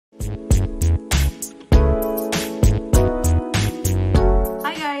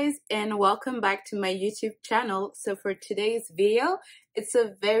and welcome back to my YouTube channel. So for today's video, it's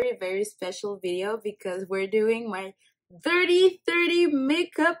a very special video because we're doing my 30-30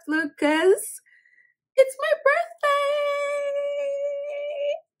 makeup look because it's my birthday.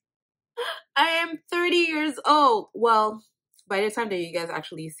 I am 30 years old. Well, by the time that you guys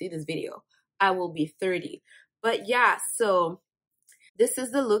actually see this video, I will be 30. But yeah, so this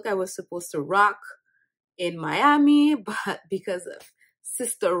is the look I was supposed to rock in Miami, but because of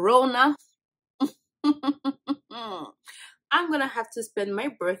Sister Rona, I'm gonna have to spend my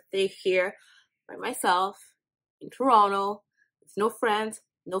birthday here by myself in Toronto with no friends,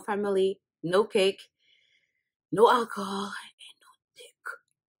 no family, no cake, no alcohol, and no dick.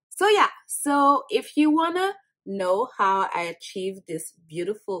 So yeah, so if you wanna know how I achieved this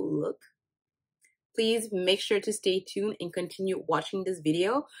beautiful look, please make sure to stay tuned and continue watching this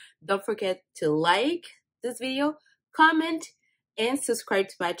video. Don't forget to like this video, comment, and subscribe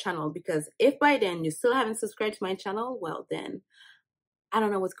to my channel, because if by then you still haven't subscribed to my channel, well then, I don't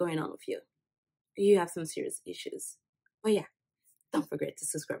know what's going on with you. You have some serious issues. But yeah, don't forget to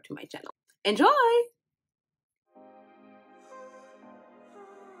subscribe to my channel. Enjoy!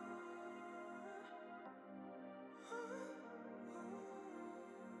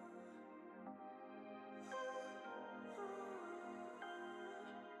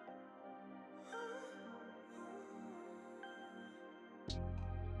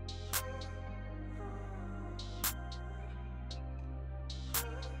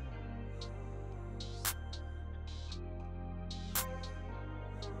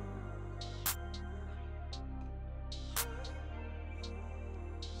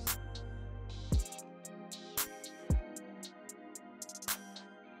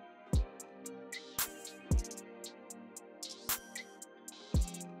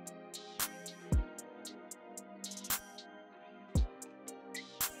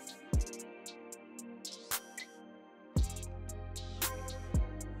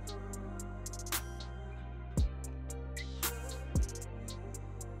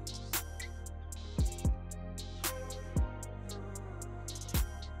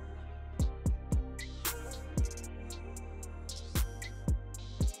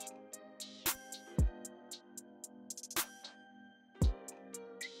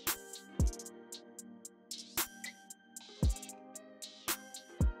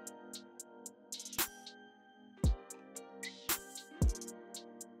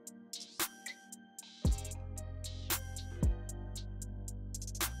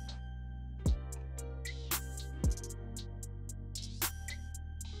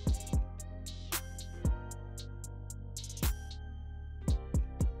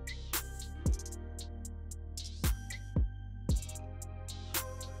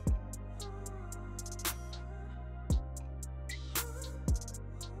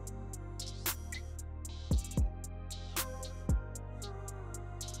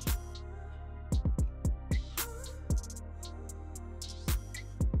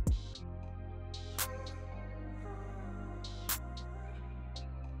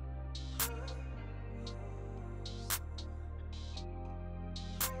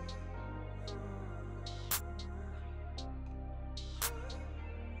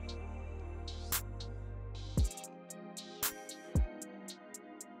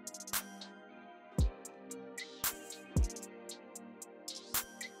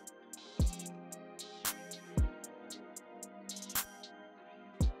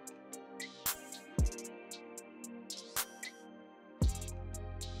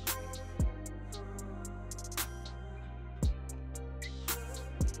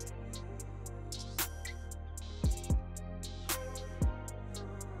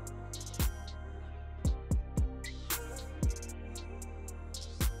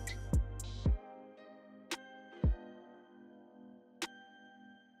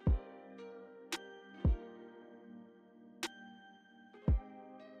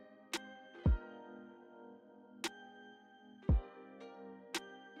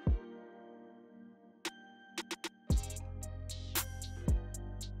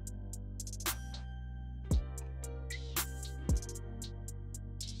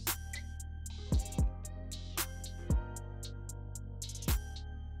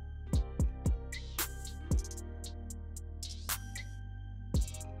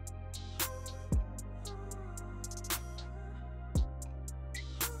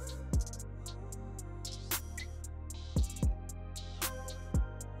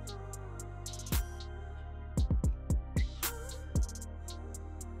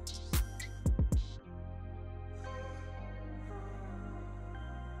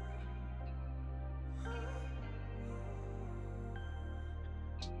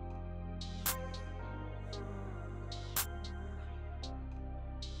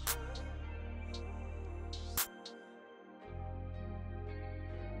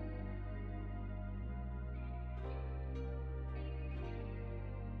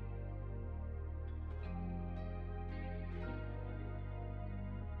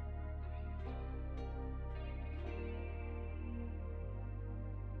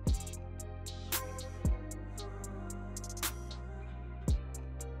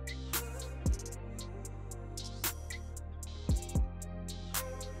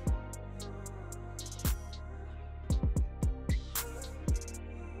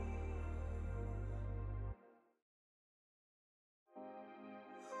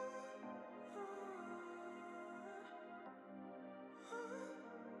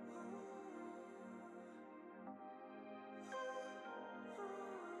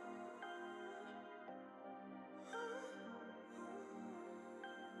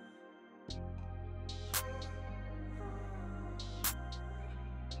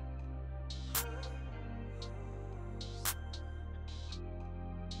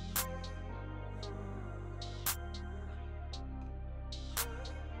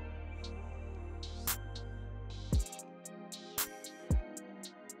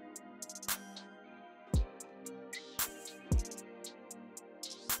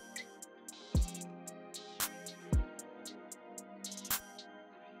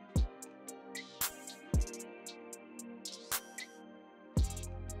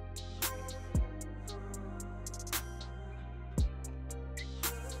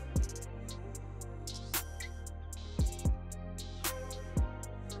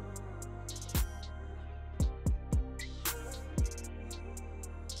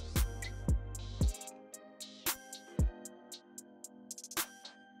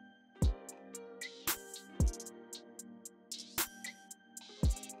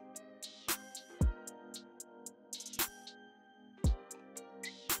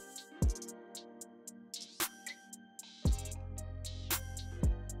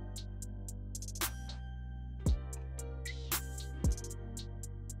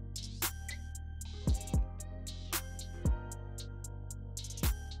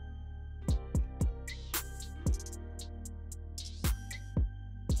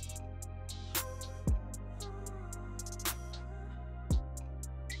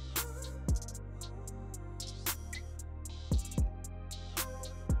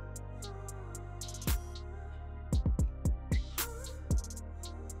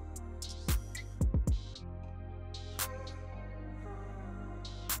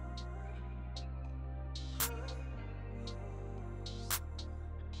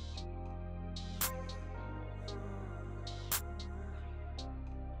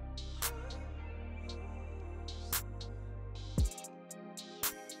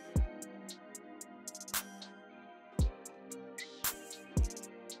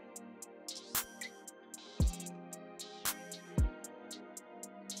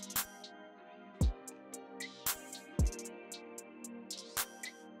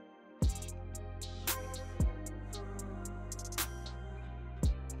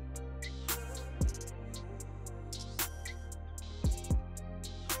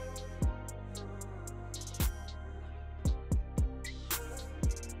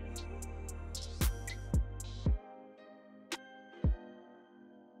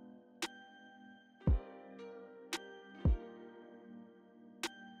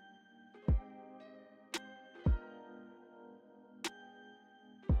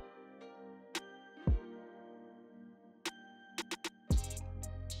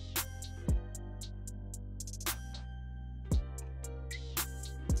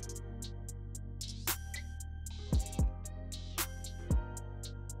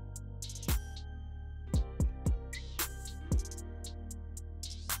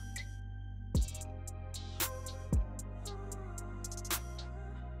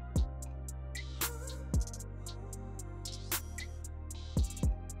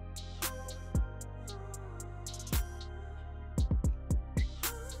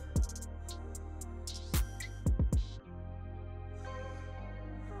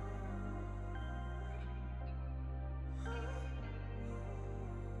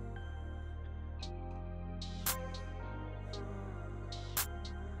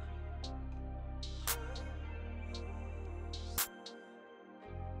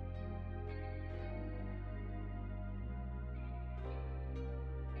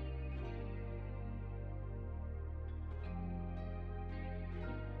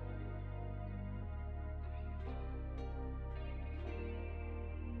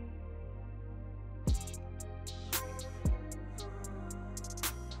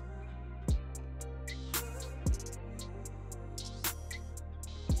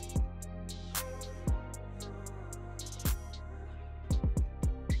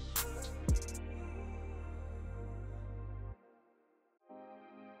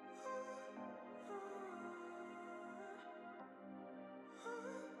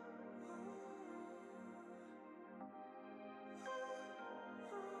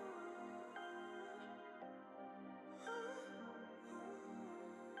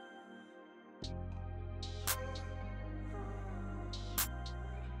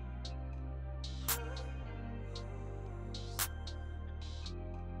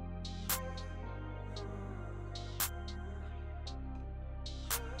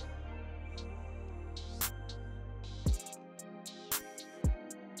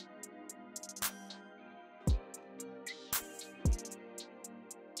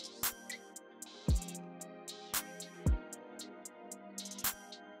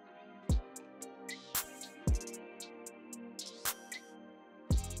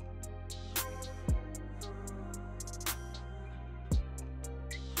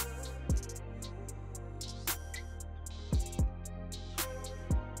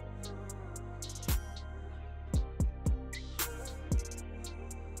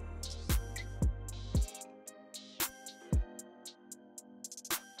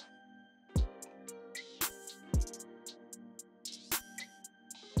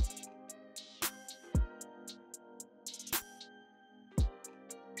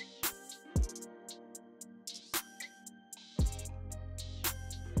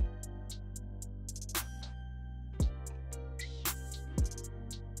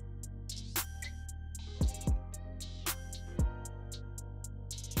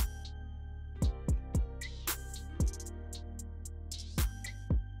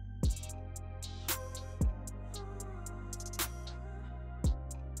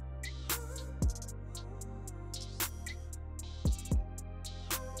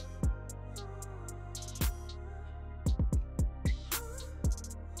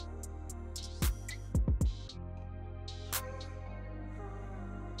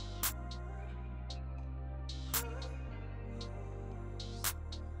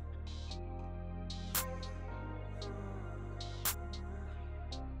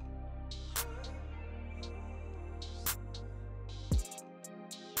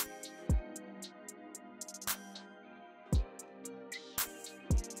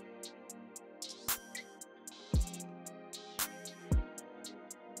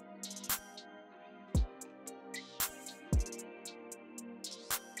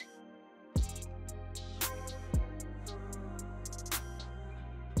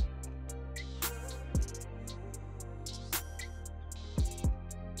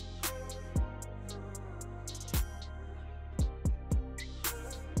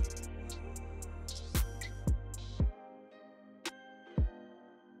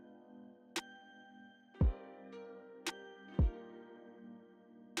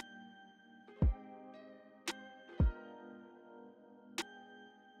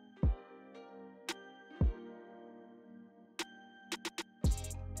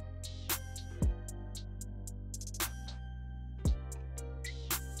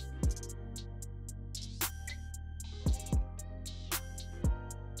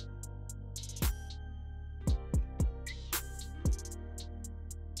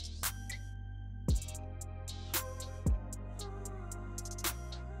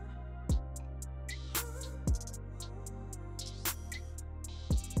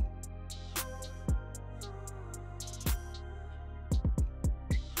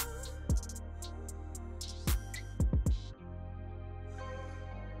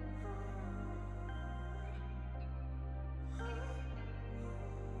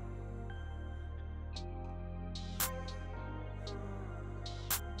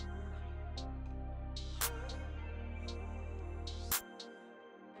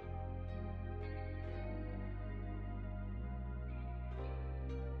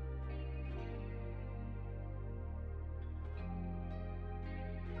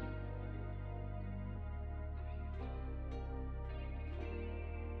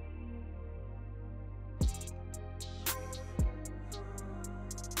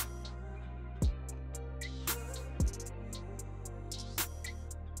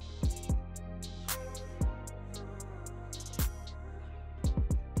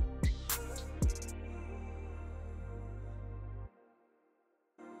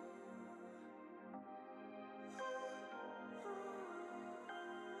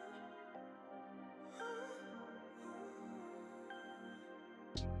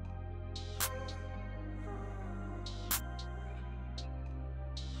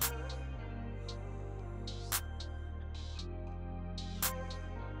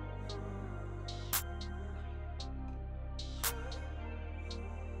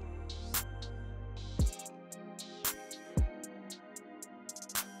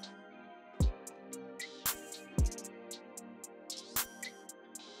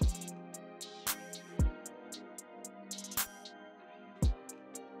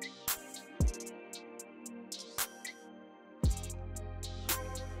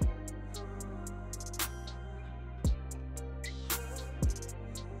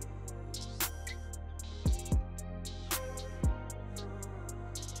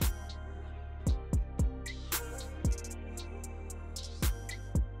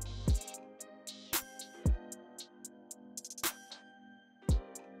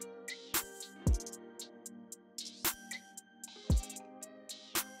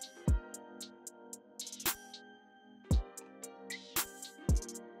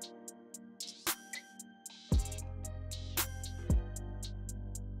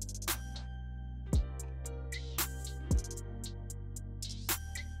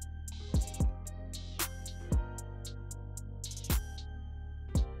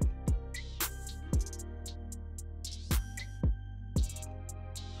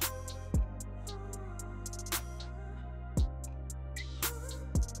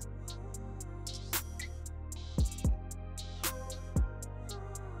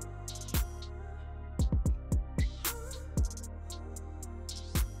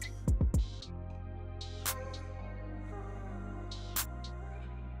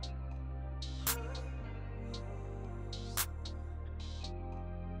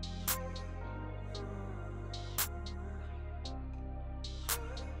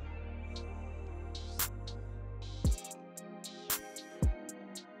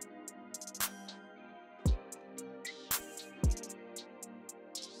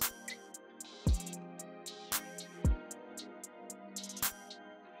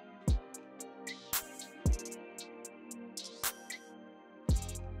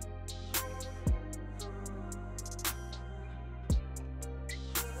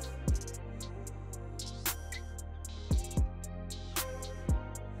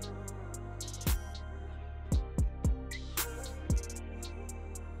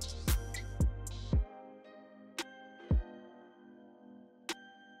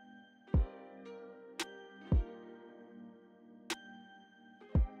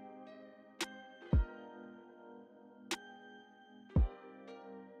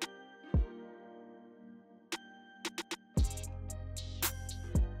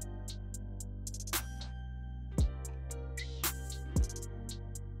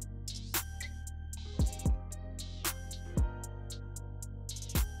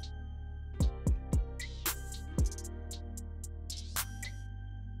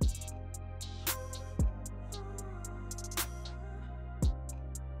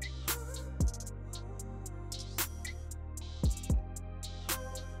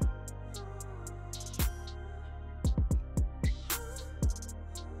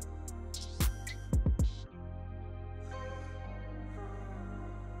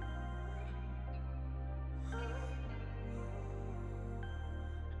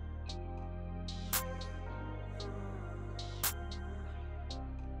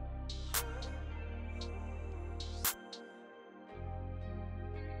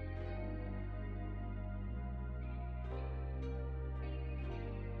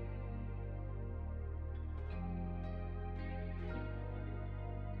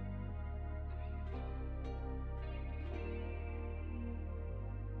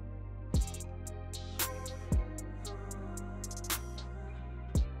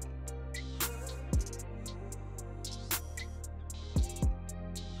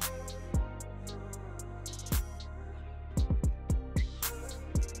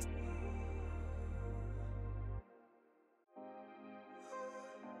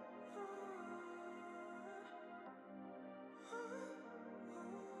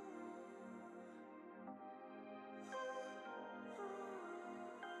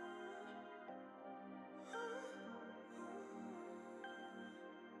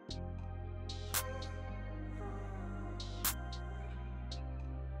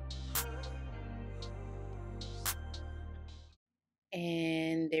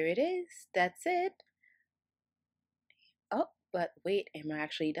 And there it is. That's it. Oh, but wait, am I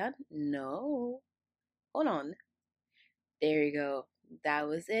actually done? No. Hold on. There you go. That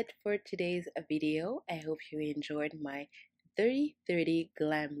was it for today's video. I hope you enjoyed my 30-30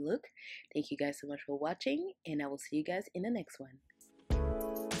 glam look. Thank you guys so much for watching, and I will see you guys in the next one.